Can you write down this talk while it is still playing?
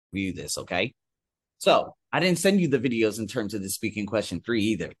review this, okay? So I didn't send you the videos in terms of the speaking question 3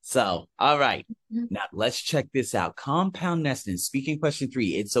 either. So, all right. Now let's check this out. Compound nesting, speaking question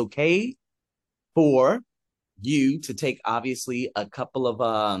 3. It's okay for you to take obviously a couple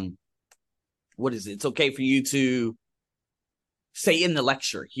of what is it? It's okay for you to say in the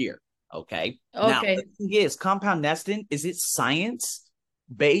lecture here. Okay. Now Okay. the thing is, compound nesting, is it science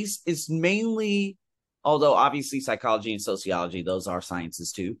based? It's mainly, although obviously psychology and sociology, those are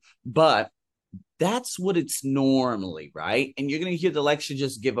sciences too, but that's what it's normally, right? And you're going to hear the lecture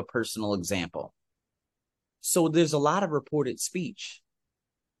just give a personal example. So there's a lot of reported speech.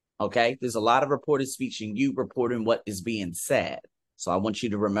 Okay. There's a lot of reported speech and you reporting what is being said. So I want you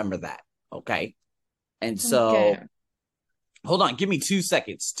to remember that. Okay. And so Okay. hold on, give me 2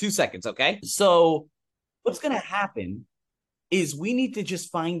 seconds. 2 seconds. Okay. So what's going to happen is we need to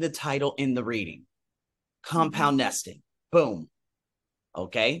just find the title in the reading. Compound nesting. Boom.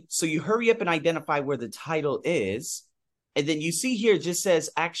 Okay. So you hurry up and identify where the title is. And then you see here, it just says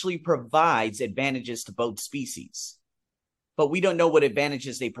actually provides advantages to both species. But we don't know what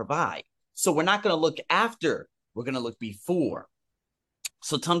advantages they provide. So we're not going to look after, we're going to look before.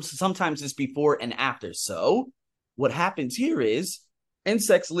 So sometimes it's before and after. So what happens here is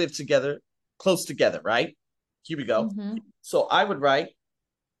insects live together, close together, right? Here we go. So I would write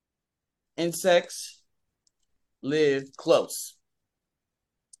insects live close.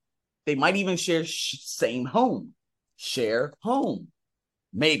 They might even share same home, share home,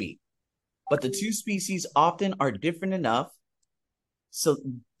 maybe. But the two species often are different enough so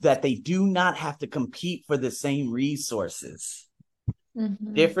that they do not have to compete for the same resources.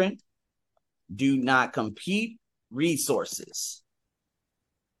 Different, do not compete, resources.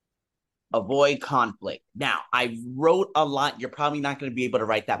 Avoid conflict. Now, I wrote a lot. You're probably not going to be able to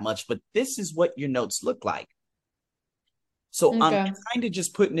write that much, but this is what your notes look like. So I'm kind of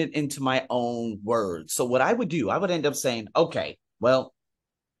just putting it into my own words. So what I would do, I would end up saying, okay, well,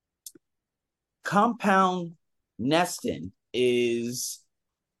 compound nesting is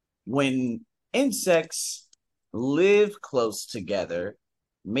when insects live close together,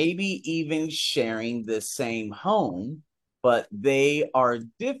 maybe even sharing the same home, but they are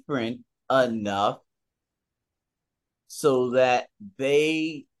different enough so that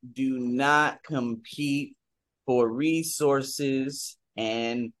they do not compete for resources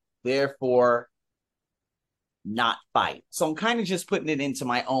and therefore not fight. So I'm kind of just putting it into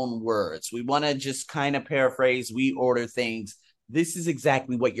my own words. We want to just kind of paraphrase, reorder things. This is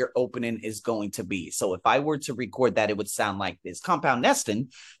exactly what your opening is going to be. So if I were to record that, it would sound like this. Compound nesting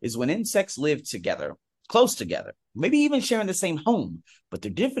is when insects live together, close together, maybe even sharing the same home, but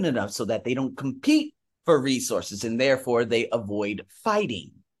they're different enough so that they don't compete for resources and therefore they avoid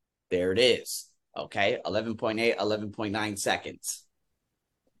fighting. There it is. Okay, 11.8, 11.9 seconds.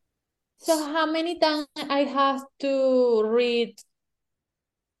 So how many times I have to read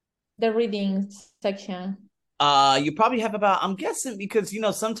the reading section? You probably have about, I'm guessing, because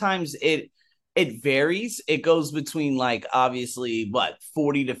sometimes it varies. It goes between like obviously what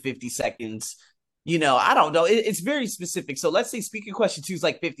 40 to 50 seconds. I don't know. It's very specific. So let's say speaking question 2 is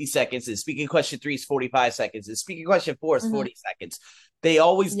like 50 seconds, and speaking question 3 is 45 seconds, and speaking question 4 is 40 seconds. They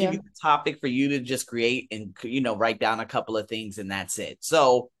always give you the topic for you to just create and write down a couple of things, and that's it.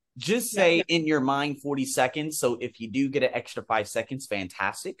 So just say in your mind 40 seconds. So if you do get an extra 5 seconds,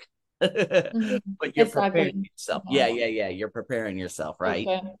 fantastic. But you're preparing yourself. Yeah. You're preparing yourself, right?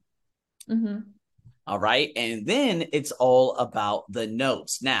 All right. And then it's all about the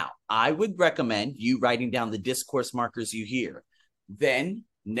notes. Now, I would recommend you writing down the discourse markers you hear. Then,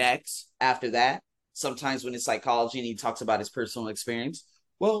 next, after that, sometimes when it's psychology and he talks about his personal experience,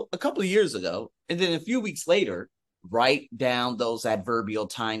 well, a couple of years ago, and then a few weeks later, write down those adverbial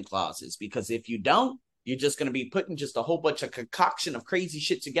time clauses. Because if you don't, you're just going to be putting just a whole bunch of concoction of crazy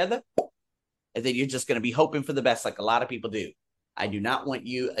shit together. And then you're just going to be hoping for the best, like a lot of people do. I do not want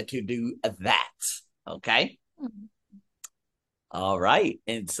you to do that. Okay. All right.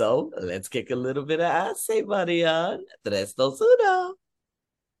 And so let's kick a little bit of Say Maria. Tres, dos, uno.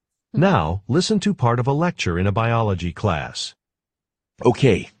 Now, listen to part of a lecture in a biology class.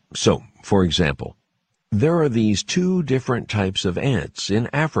 Okay, so, for example, there are these 2 different types of ants in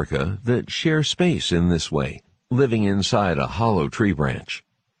Africa that share space in this way, living inside a hollow tree branch.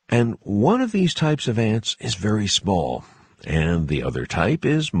 And one of these types of ants is very small, and the other type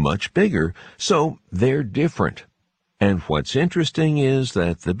is much bigger, so they're different. And what's interesting is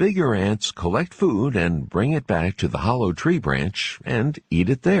that the bigger ants collect food and bring it back to the hollow tree branch and eat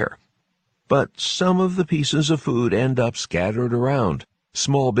it there. But some of the pieces of food end up scattered around,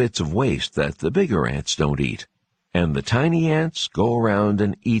 small bits of waste that the bigger ants don't eat. And the tiny ants go around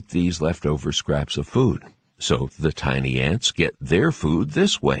and eat these leftover scraps of food. So the tiny ants get their food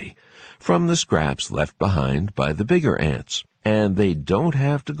this way, from the scraps left behind by the bigger ants, and they don't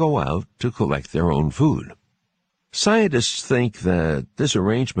have to go out to collect their own food. Scientists think that this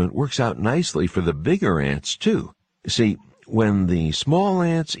arrangement works out nicely for the bigger ants, too. See, when the small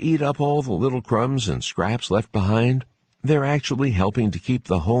ants eat up all the little crumbs and scraps left behind, they're actually helping to keep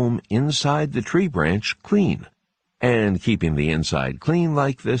the home inside the tree branch clean. And keeping the inside clean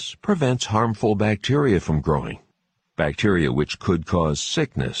like this prevents harmful bacteria from growing, bacteria which could cause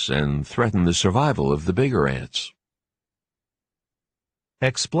sickness and threaten the survival of the bigger ants.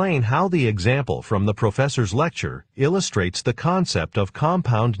 Explain how the example from the professor's lecture illustrates the concept of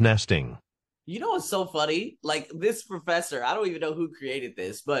compound nesting. You know what's so funny? Like, this professor, I don't even know who created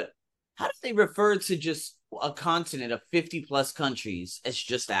this, but how do they refer to just a continent of 50 plus countries as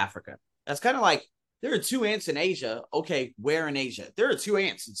just Africa? That's kind of like, there are 2 ants in Asia. Okay, where in Asia? There are 2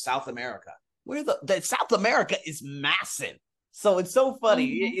 ants in South America. Where the South America is massive. So it's so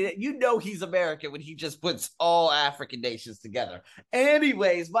funny. You know he's American when he just puts all African nations together.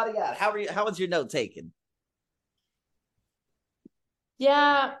 Anyways, Marianne, how was your note taken?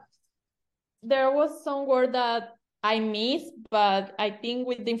 Yeah, there was some word that I missed, but I think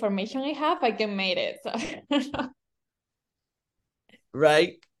with the information I have, I can make it. So.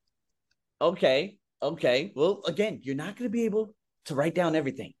 Right. Okay. Well, again, you're not going to be able to write down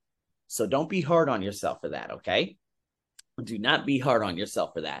everything. So don't be hard on yourself for that, okay? Do not be hard on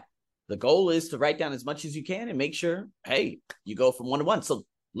yourself for that. The goal is to write down as much as you can and make sure, hey, you go from 1 to 1. So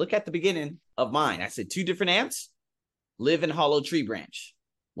look at the beginning of mine. I said 2 different ants live in hollow tree branch.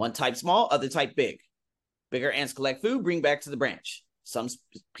 One type small, other type big. Bigger ants collect food, bring back to the branch. Some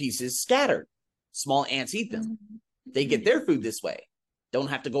pieces scattered. Small ants eat them. They get their food this way. Don't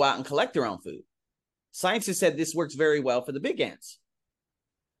have to go out and collect their own food. Scientists said this works very well for the big ants.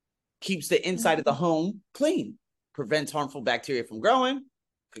 Keeps the inside of the home clean. Prevents harmful bacteria from growing.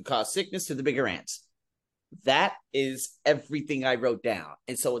 Could cause sickness to the bigger ants. That is everything I wrote down.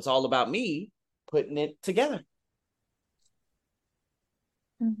 And so it's all about me putting it together.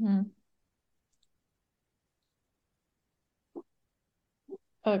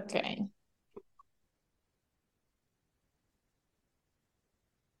 Okay.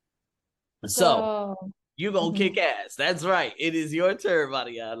 So you gonna kick ass. That's right. It is your turn,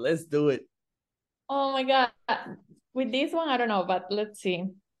 Marianne. Let's do it. Oh my God. With this one, I don't know, but let's see.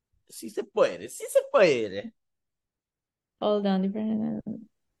 Sí se puede. Sí se puede. Hold on.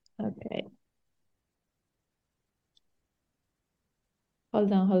 Okay.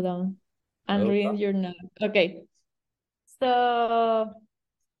 Hold on. I'm reading your note. Okay. So,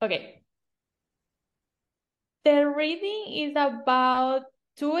 okay. The reading is about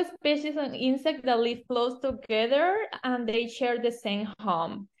 2 species of insects that live close together and they share the same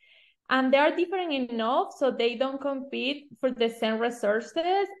home. And they are different enough so they don't compete for the same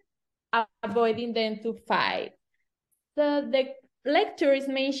resources, avoiding them to fight. So the lecture is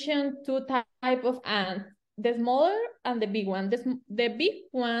mentioned 2 types of ants, the smaller and the big one. The big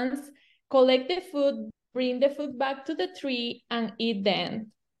ones collect the food, bring the food back to the tree and eat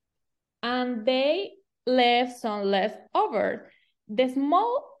them. And they left some leftover. The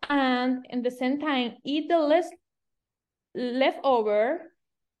small ant at the same time eat the leftover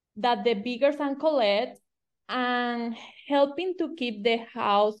that the bigger ant collect and helping to keep the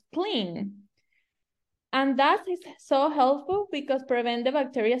house clean. And that is so helpful because prevent the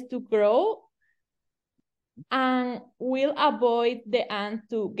bacteria to grow and will avoid the ant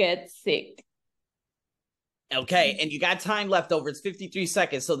to get sick. Okay, and you got time left over. It's 53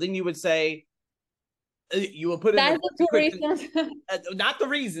 seconds. So then you would say, you would put That's in the 2 reasons. not the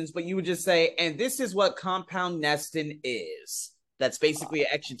reasons, but you would just say, and this is what compound nesting is. That's basically an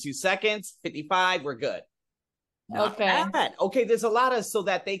extra 2 seconds. 55, we're good. Not bad. Okay, there's a lot of so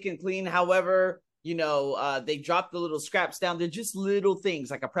that they can clean. However, you know, they drop the little scraps down. They're just little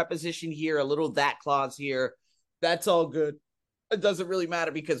things like a preposition here, a little that clause here. That's all good. It doesn't really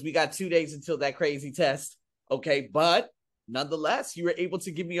matter because we got 2 days until that crazy test. Okay, but nonetheless, you were able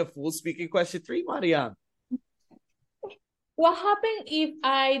to give me a full speaking question 3, Marianne. What happens if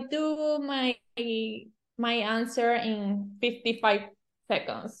I do my answer in 55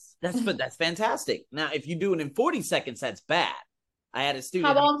 seconds? That's fantastic. Now, if you do it in 40 seconds, that's bad. I had a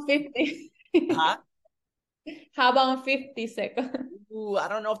student. How about 50? Huh? How about 50 seconds? Ooh, I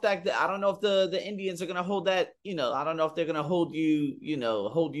don't know if the Indians are gonna hold that. You know, I don't know if they're gonna hold you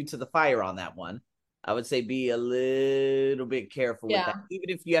to the fire on that one. I would say be a little bit careful with that.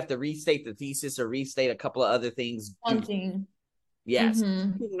 Even if you have to restate the thesis or restate a couple of other things. One thing. Yes.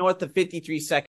 North of 53 seconds.